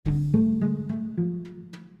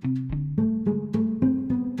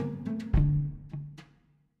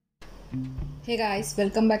Hey guys,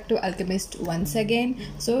 welcome back to Alchemist once again.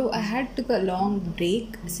 So I had took a long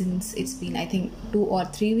break since it's been I think 2 or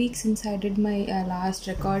 3 weeks since I did my last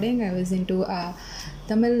recording. I was into a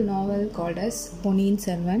Tamil novel called as Ponniyin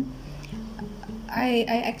Selvan.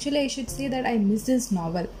 I should say that I miss this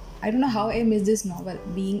novel. I don't know how I miss this novel.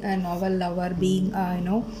 Being a novel lover, being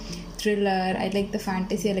a thriller. I like the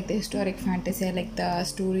fantasy. I like the historic fantasy. I like the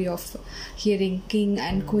story of hearing king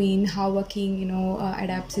and queen, how a king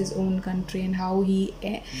adapts his own country and how he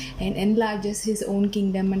enlarges his own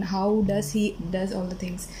kingdom and how does all the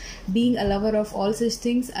things. Being a lover of all such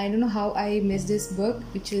things, I don't know how I miss this book,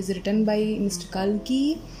 which is written by Mr.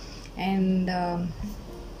 Kalki, and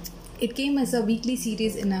it came as a weekly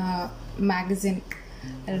series in a magazine.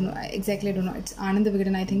 I don't know. It's Anand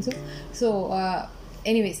Vigadan, I think so. So,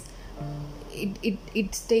 anyways, it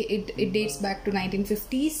dates back to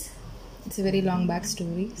 1950s. It's a very long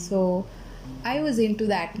backstory. So, I was into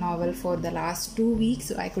that novel for the last 2 weeks,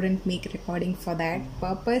 so I couldn't make a recording for that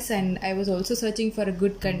purpose. And I was also searching for a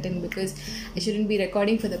good content because I shouldn't be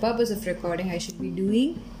recording for the purpose of recording. I should be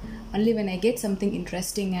doing only when I get something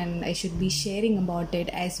interesting, and I should be sharing about it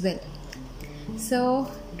as well. So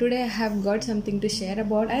today I have got something to share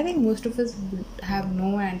about. I think most of us have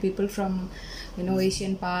known, and people from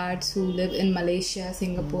Asian parts who live in Malaysia,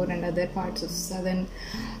 Singapore and other parts of southern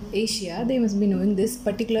Asia, they must be knowing this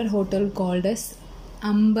particular hotel called as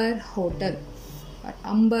Amber Hotel or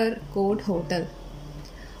Amber Court Hotel,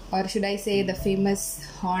 or should I say the famous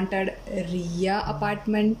haunted Ria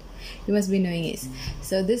apartment. You must be knowing it.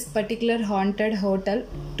 So this particular haunted hotel,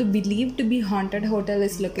 believed to be haunted hotel,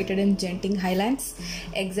 is located in Genting Highlands,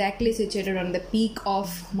 exactly situated on the peak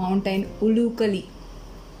of mountain Ulukali.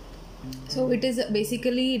 So it has a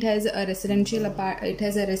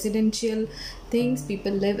residential things.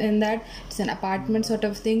 People live in that. It's an apartment sort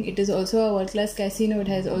of thing. It is also a world-class casino. It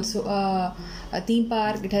has also a theme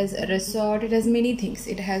park. It has a resort. It has many things.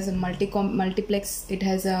 It has a multiplex. It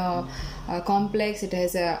has a complex. It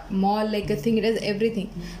has a mall like a thing. It has everything.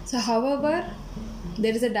 So however,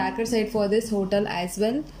 there is a darker side for this hotel as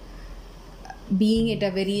well, being it a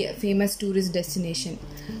very famous tourist destination.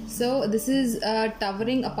 So this is a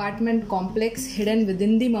towering apartment complex hidden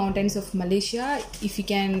within the mountains of Malaysia. If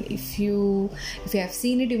you have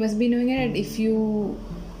seen it, you must be knowing it. And if you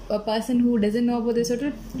a person who doesn't know about this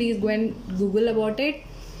hotel, please go and Google about it.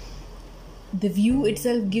 The view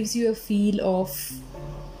itself gives you a feel of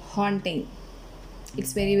haunting.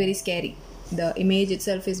 It's very, very scary. The image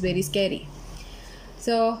itself is very scary.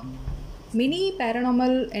 So many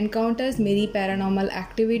paranormal encounters, many paranormal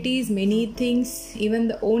activities, many things. Even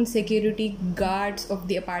the own security guards of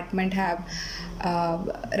the apartment have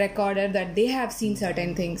recorded that they have seen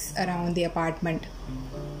certain things around the apartment.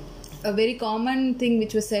 A very common thing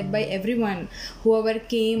which was said by everyone, whoever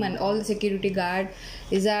came and all the security guard,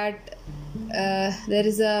 is that there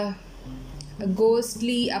is a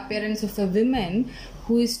ghostly appearance of a woman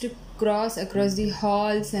who is to cross across the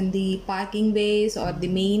halls and the parking bays or the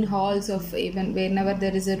main halls of, even whenever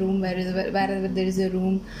there is a room, wherever there is a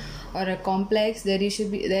room or a complex, there used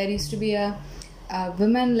to be a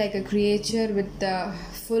woman, like a creature with the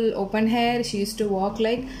full open hair. She used to walk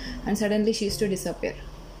and suddenly she used to disappear.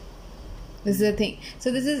 This is the thing.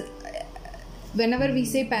 So this is, whenever we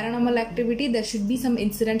say paranormal activity, there should be some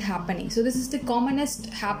incident happening. So this is the commonest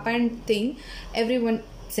happened thing everyone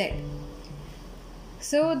said.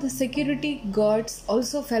 So the security guards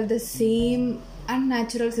also felt the same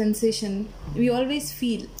unnatural sensation. We always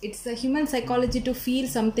feel, it's a human psychology to feel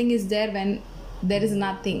something is there when there is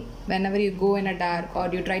nothing. Whenever you go in a dark, or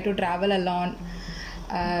you try to travel alone,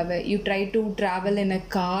 you try to travel in a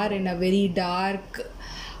car in a very dark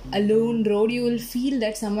alone road, you will feel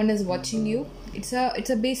that someone is watching you. It's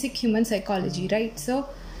a basic human psychology, right? So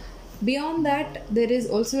beyond that, there is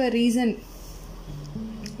also a reason.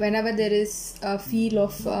 Whenever there is a feel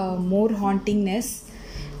of more hauntingness,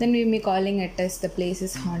 then we may be calling it as the place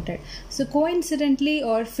is haunted. So coincidentally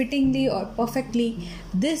or fittingly or perfectly,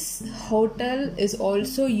 this hotel is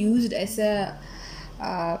also used as a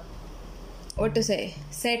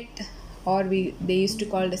set, or they used to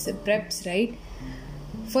call it as a preps, right,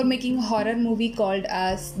 for making a horror movie called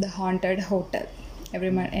as The Haunted Hotel. I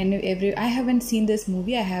haven't seen this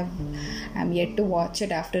movie. I'm yet to watch it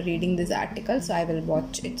after reading this article, so I will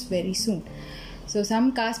watch it very soon. So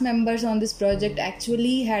some cast members on this project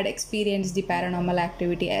actually had experienced the paranormal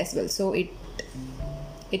activity as well. So it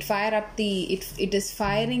is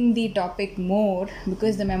firing the topic more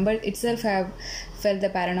because the members itself have felt the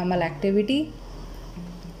paranormal activity.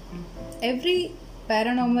 Every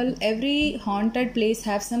haunted place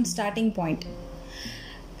have some starting point.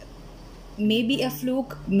 maybe a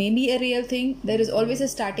fluke, maybe a real thing. There is always a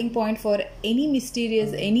starting point for any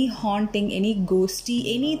mysterious, any haunting, any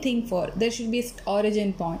ghosty, anything. For there should be an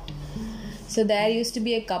origin point. So there used to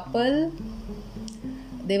be a couple.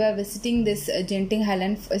 They were visiting this Genting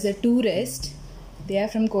Highland as a tourist. They are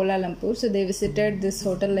from Kuala Lumpur, so they visited this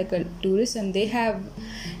hotel like a tourist, and they have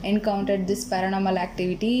encountered this paranormal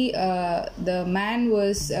activity. The man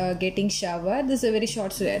was getting shower. This is a very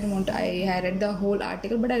short story. I read the whole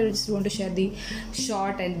article, but I just want to share the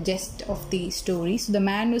short and gist of the story. So the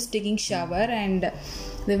man was taking shower, and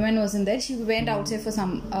the woman wasn't there. She went outside for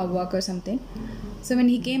some work or something. So when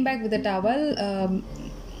he came back with a towel,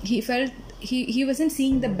 he felt he wasn't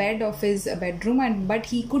seeing the bed of his bedroom, but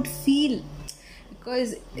he could feel,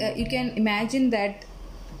 because you can imagine that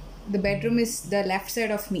the bedroom is the left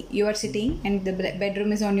side of me. You are sitting and the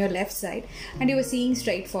bedroom is on your left side, and you were seeing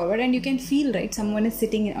straight forward, and you can feel, right, someone is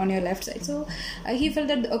sitting on your left side. So he felt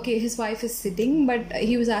that okay, his wife is sitting, but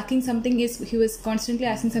he was asking something. He was constantly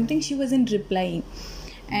asking something. She wasn't replying,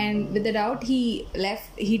 and with the doubt, he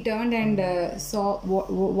turned and saw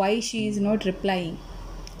why she is not replying.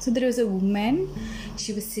 So there was a woman.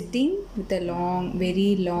 She was sitting with a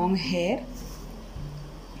very long hair.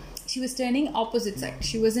 She was turning opposite side.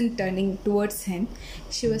 She wasn't turning towards him.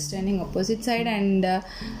 She was turning opposite side, and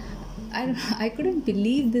I couldn't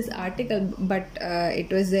believe this article, but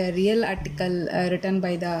it was a real article written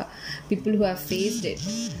by the people who have faced it.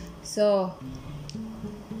 So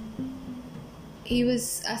he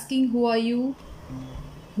was asking, "Who are you?"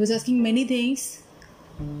 He was asking many things.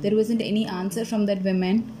 There wasn't any answer from that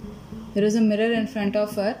woman. There was a mirror in front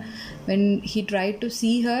of her. When he tried to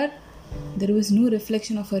see her, there was no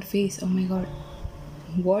reflection of her face. Oh my god,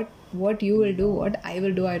 what you will do, what I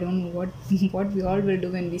will do, I don't know what we all will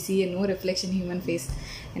do when we see a no reflection human face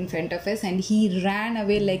in front of us. And he ran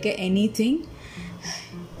away like anything,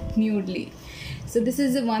 nudely. So this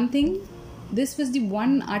is the one thing. This was the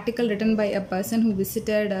one article written by a person who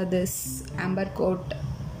visited this Amber Court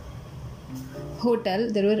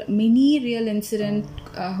hotel. There were many real incident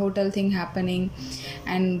hotel thing happening,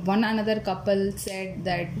 and one another couple said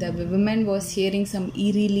that the woman was hearing some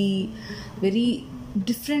eerily very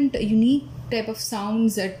different, unique type of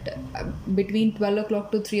sounds at between 12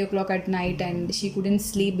 o'clock to 3 o'clock at night, and she couldn't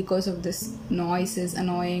sleep because of this noises,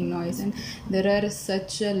 annoying noise. And there are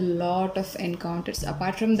such a lot of encounters.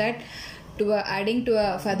 Apart from that, adding to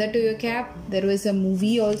a feather to your cap, there was a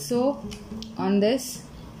movie also on this.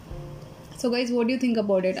 So guys, what do you think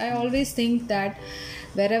about it? I always think that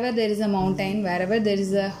wherever there is a mountain, wherever there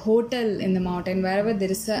is a hotel in the mountain, wherever there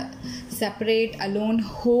is a separate alone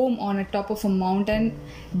home on a top of a mountain,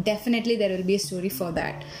 definitely there will be a story for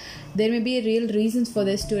that. There may be real reasons for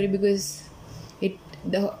this story, because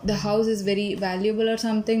the house is very valuable or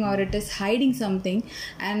something, or it is hiding something,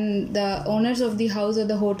 and the owners of the house or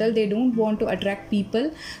the hotel, they don't want to attract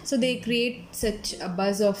people, so they create such a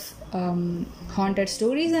buzz of haunted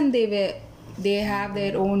stories, and they have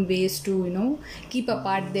their own ways to keep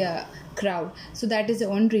apart their crowd. So that is the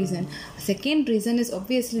one reason. Second reason is,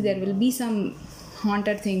 obviously there will be some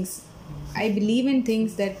haunted things. I believe in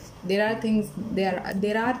things that there are things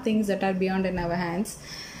that are beyond in our hands.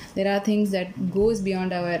 There are things that goes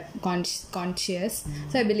beyond our conscious.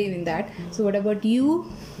 So I believe in that. So what about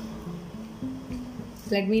you?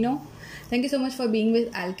 Let me know. Thank you so much for being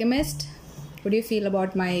with Alchemist. What do you feel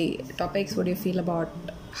about my topics? What do you feel about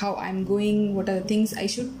how I'm going? What are the things I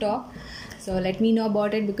should talk? So let me know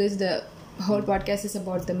about it, because the whole podcast is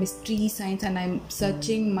about the mystery science, and I'm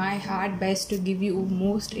searching my hard best to give you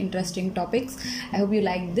most interesting topics. I hope you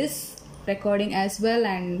like this recording as well,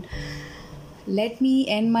 and let me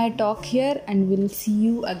end my talk here, and we'll see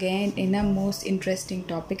you again in a most interesting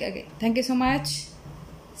topic again. Thank you so much.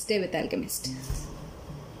 Stay with Alchemist.